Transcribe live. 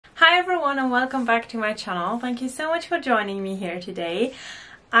Hi everyone and welcome back to my channel. Thank you so much for joining me here today.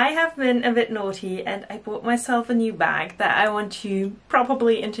 I have been a bit naughty and I bought myself a new bag that I want to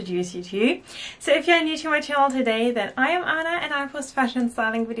probably introduce you to. So if you're new to my channel today, then I am Anna and I post fashion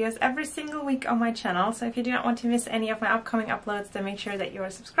styling videos every single week on my channel. So if you do not want to miss any of my upcoming uploads, then make sure that you are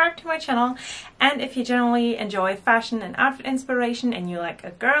subscribed to my channel. And if you generally enjoy fashion and outfit inspiration and you like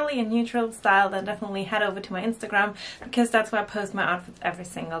a girly and neutral style, then definitely head over to my Instagram because that's where I post my outfits every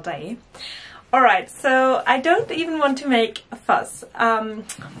single day. Alright, so I don't even want to make a fuss,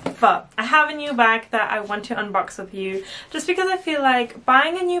 but I have a new bag that I want to unbox with you just because I feel like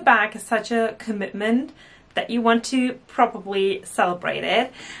buying a new bag is such a commitment that you want to probably celebrate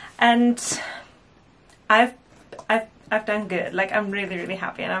it, and I've done good. Like, I'm really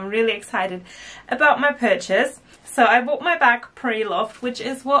happy and I'm really excited about my purchase. So I bought my bag pre-loved, which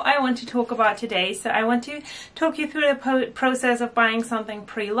is what I want to talk about today. So I want to talk you through the process of buying something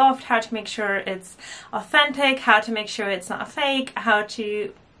pre-loved, how to make sure it's authentic, how to make sure it's not a fake, how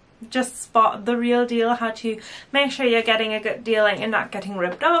to just spot the real deal, how to make sure you're getting a good deal and not getting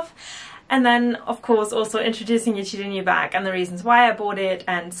ripped off. And then, of course, also introducing you to the new bag and the reasons why I bought it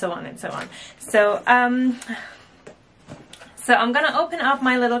and so on and so on. So I'm gonna open up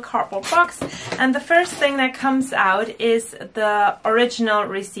my little cardboard box, and the first thing that comes out is the original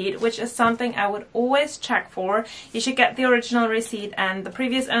receipt, which is something I would always check for. You should get the original receipt, and the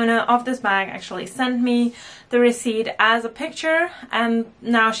previous owner of this bag actually sent me the receipt as a picture, and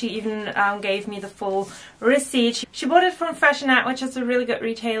now she even gave me the full receipt. She bought it from Fashionette, which is a really good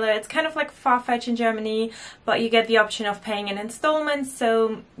retailer. It's kind of like Farfetch in Germany, but you get the option of paying in installments,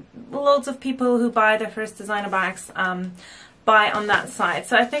 so loads of people who buy their first designer bags buy on that side.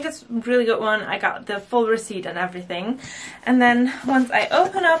 So I think it's a really good one. I got the full receipt and everything. And then once I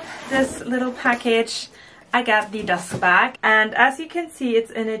open up this little package, I got the dust bag. And as you can see,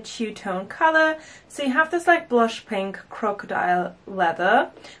 it's in a two-tone color. So you have this like blush pink crocodile leather,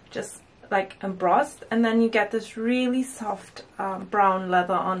 just like embossed. And then you get this really soft brown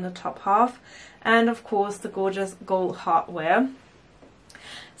leather on the top half. And of course the gorgeous gold hardware.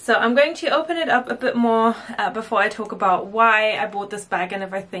 So I'm going to open it up a bit more before I talk about why I bought this bag and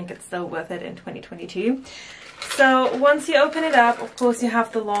if I think it's still worth it in 2022. So once you open it up, of course you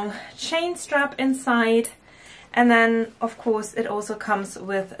have the long chain strap inside, and then of course it also comes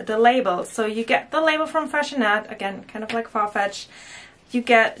with the label. So you get the label from Fashionette, again kind of like Farfetch. You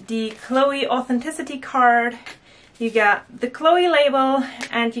get the Chloe authenticity card, you get the Chloe label,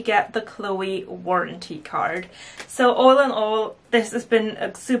 and you get the Chloe warranty card. So all in all, this has been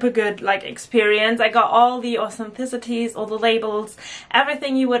a super good experience. I got all the authenticities, all the labels,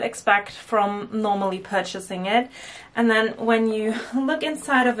 everything you would expect from normally purchasing it. And then when you look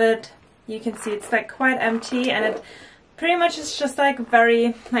inside of it, you can see it's quite empty, and it pretty much is just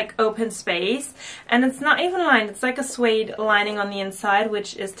very open space, and it's not even lined. It's like a suede lining on the inside,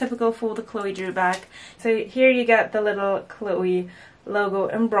 which is typical for the Chloe Drew bag. So here you get the little Chloe logo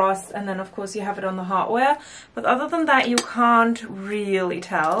embossed, and then of course you have it on the hardware, but other than that you can't really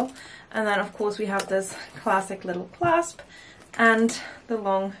tell. And then of course we have this classic little clasp and the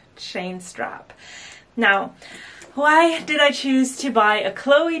long chain strap. Now, why did I choose to buy a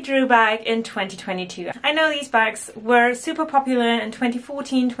Chloe Drew bag in 2022? I know these bags were super popular in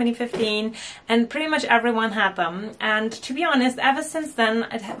 2014, 2015, and pretty much everyone had them. And to be honest, ever since then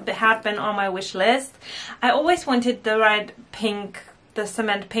it had been on my wish list. I always wanted the right pink, the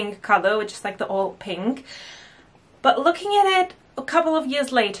cement pink color, which is the all pink. But looking at it a couple of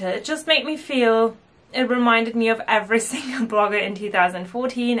years later, it just made me feel, it reminded me of every single blogger in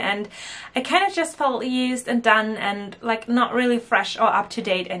 2014, and I kind of just felt used and done and not really fresh or up to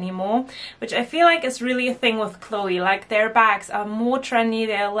date anymore, which I feel is really a thing with Chloe. Their bags are more trendy,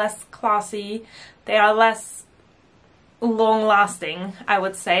 they are less classy, they are less long lasting, I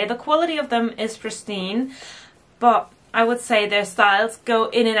would say. The quality of them is pristine, but I would say their styles go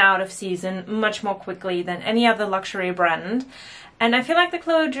in and out of season much more quickly than any other luxury brand. And I feel the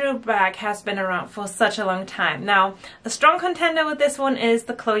Chloe Drew bag has been around for such a long time. Now, a strong contender with this one is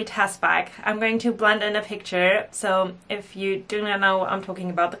the Chloe Test bag. I'm going to blend in a picture, so if you do not know what I'm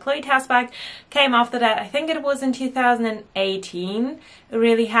talking about, the Chloe Test bag came after that. I think it was in 2018. It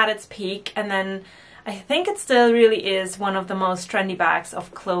really had its peak, and then I think it still really is one of the most trendy bags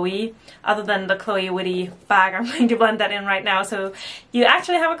of Chloe, other than the Chloe Witty bag. I'm going to blend that in right now so you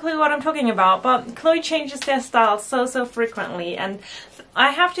actually have a clue what I'm talking about. But Chloe changes their style so frequently, and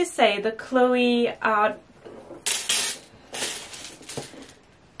I have to say the Chloe and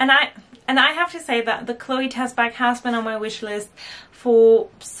I have to say that the Chloe Test bag has been on my wish list for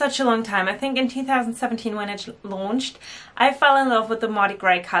such a long time. I think in 2017 when it launched, I fell in love with the Mardi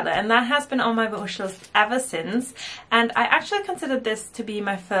Gras color, and that has been on my wish list ever since. And I actually considered this to be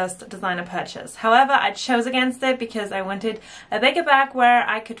my first designer purchase. However, I chose against it because I wanted a bigger bag where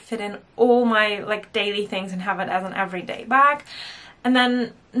I could fit in all my like daily things and have it as an everyday bag. And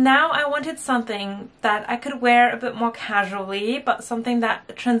then now I wanted something that I could wear a bit more casually, but something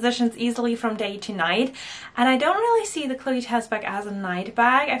that transitions easily from day to night. And I don't really see the Chloe test bag as a night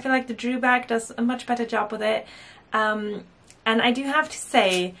bag. I feel like the Drew bag does a much better job with it. And I do have to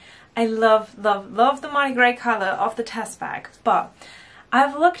say, I love the Mardi Gras color of the test bag. But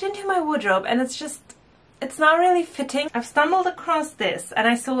I've looked into my wardrobe and it's not really fitting. I've stumbled across this and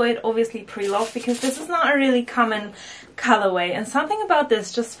I saw it obviously pre-loved because this is not a really common colorway, and something about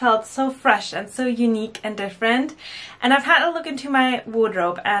this just felt so fresh and so unique and different. And I've had a look into my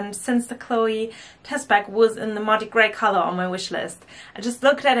wardrobe, and since the Chloe test bag was in the Mardi Gras color on my wish list, I just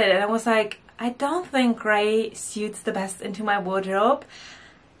looked at it and I was like, I don't think grey suits the best into my wardrobe.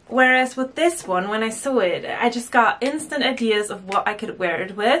 Whereas with this one, when I saw it, I just got instant ideas of what I could wear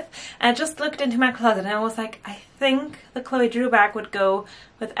it with. And I just looked into my closet and I was like, I think the Chloe Drew bag would go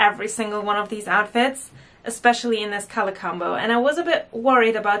with every single one of these outfits, especially in this color combo. And I was a bit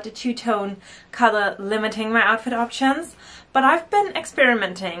worried about the two-tone color limiting my outfit options, but I've been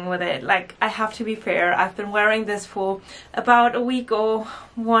experimenting with it. Like, I have to be fair, I've been wearing this for about a week or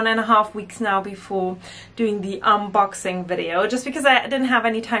 1.5 weeks now before doing the unboxing video, just because I didn't have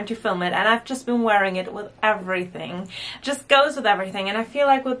any time to film it, and I've just been wearing it with everything. It just goes with everything, and I feel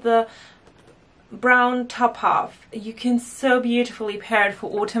like with the brown top half you can so beautifully pair it for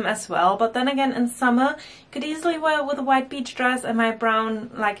autumn as well, but then again in summer you could easily wear it with a white beach dress and my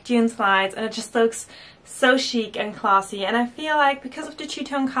brown like June slides, and it just looks so chic and classy. And I feel like because of the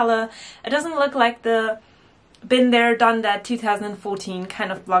two-tone color, it doesn't look like the been there done that 2014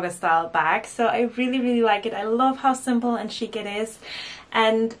 kind of blogger style bag. So I really like it. I love how simple and chic it is.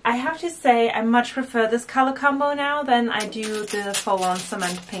 And I have to say I much prefer this color combo now than I do the full-on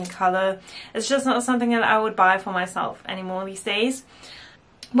cement pink color. It's just not something that I would buy for myself anymore these days.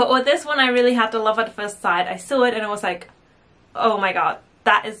 But with this one I really had to love at first sight. I saw it and I was like, oh my god,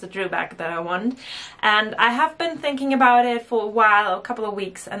 that is the Drew bag that I want. And I have been thinking about it for a while, a couple of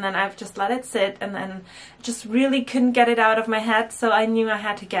weeks, and then I've just let it sit, and then just really couldn't get it out of my head, so I knew I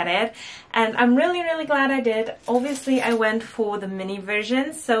had to get it. And I'm really glad I did. Obviously I went for the mini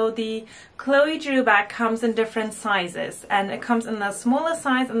version, so the Chloe Drew bag comes in different sizes, and it comes in the smaller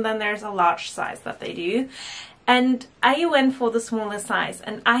size and then there's a large size that they do. And I went for the smaller size,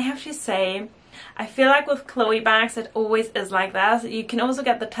 and I have to say, I feel like with Chloe bags it always is like that. You can also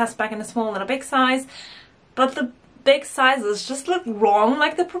get the test bag in a small and a big size, but the big sizes just look wrong,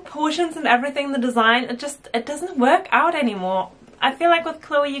 like the proportions and everything, the design, it doesn't work out anymore. I feel like with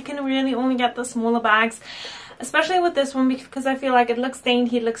Chloe you can really only get the smaller bags, especially with this one, because I feel like it looks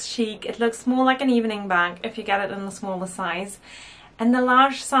dainty, it looks chic, it looks more like an evening bag if you get it in the smaller size. And the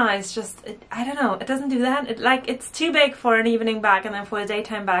large size just, I don't know, it doesn't do that. It's too big for an evening bag, and then for a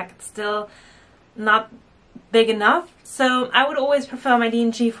daytime bag it's still not big enough. So I would always prefer my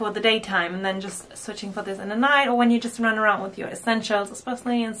D&G for the daytime, and then just switching for this in the night, or when you just run around with your essentials,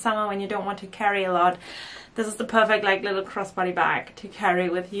 especially in summer when you don't want to carry a lot. This is the perfect like little crossbody bag to carry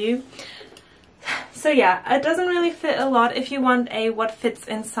with you. So yeah, it doesn't really fit a lot. If you want a what fits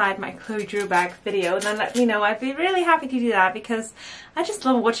inside my Chloe Drew bag video, then let me know. I'd be really happy to do that because I just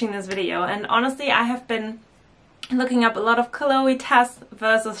love watching this video. And honestly, I have been looking up a lot of Chloe test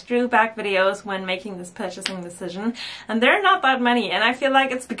versus Drew bag videos when making this purchasing decision, and there are not that many, and I feel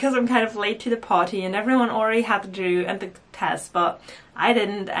like it's because I'm kind of late to the party and everyone already had the Drew and the test, but I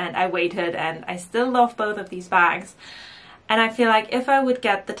didn't, and I waited, and I still love both of these bags. And I feel like if I would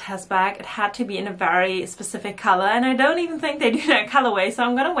get the test bag, it had to be in a very specific color, and I don't even think they do that colorway, so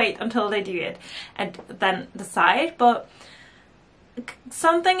I'm gonna wait until they do it and then decide. But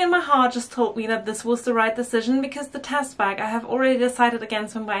something in my heart just told me that this was the right decision, because the test bag I have already decided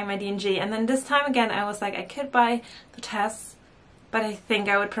against when buying my D&G, and then this time again I was like, I could buy the test, but I think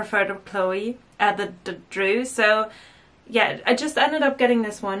I would prefer the Chloe, the Drew. So yeah, I just ended up getting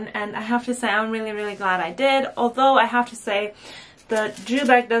this one, and I have to say I'm really glad I did. Although I have to say the Drew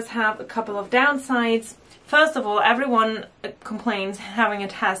bag does have a couple of downsides. First of all, everyone complains having a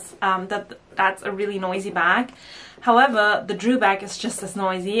test that's a really noisy bag. However, the Drew bag is just as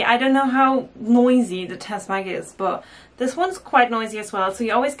noisy. I don't know how noisy the test bag is, but this one's quite noisy as well. So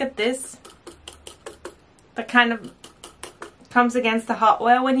you always get this that kind of comes against the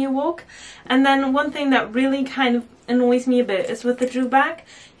hardware when you walk. And then one thing that really kind of annoys me a bit is with the Drew bag,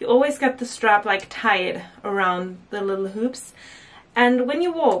 you always get the strap like tied around the little hoops. And when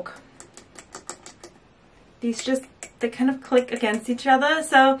you walk, they kind of click against each other.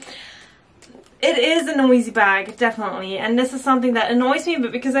 So it is a noisy bag, definitely. And this is something that annoys me,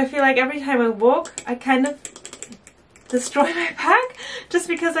 but because I feel like every time I walk, I kind of destroy my bag, just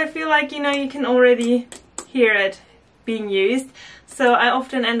because I feel like, you know, you can already hear it being used. So I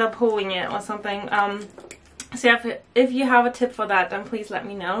often end up pulling it or something. So if you have a tip for that, then please let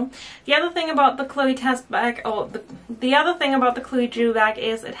me know. The other thing about the Chloe test bag, or the other thing about the Chloe jewel bag,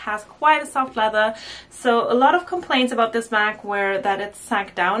 is it has quite a soft leather. So a lot of complaints about this bag were that it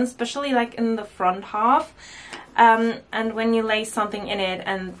sagged down, especially like in the front half. And when you lay something in it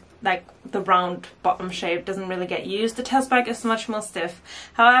and like the round bottom shape doesn't really get used, the test bag is much more stiff.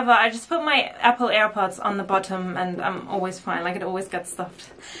 However, I just put my Apple AirPods on the bottom and I'm always fine. Like, it always gets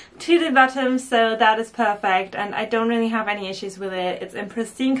stuffed to the bottom, so that is perfect, and I don't really have any issues with it. It's in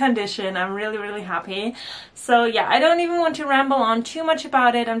pristine condition. I'm really happy. So yeah, I don't even want to ramble on too much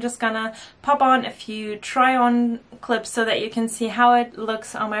about it. I'm just gonna pop on a few try on clips so that you can see how it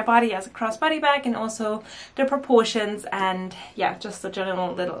looks on my body as a crossbody bag, and also the proportions, and yeah, just a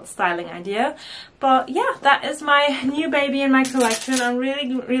general little styling idea. But yeah, that is my new baby in my collection. I'm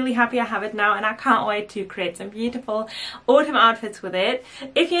really happy I have it now, and I can't wait to create some beautiful autumn outfits with it.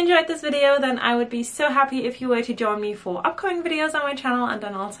 If you enjoyed this video, then I would be so happy if you were to join me for upcoming videos on my channel, and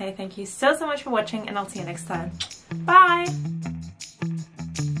then I'll say thank you so much for watching, and I'll see you next time. Bye!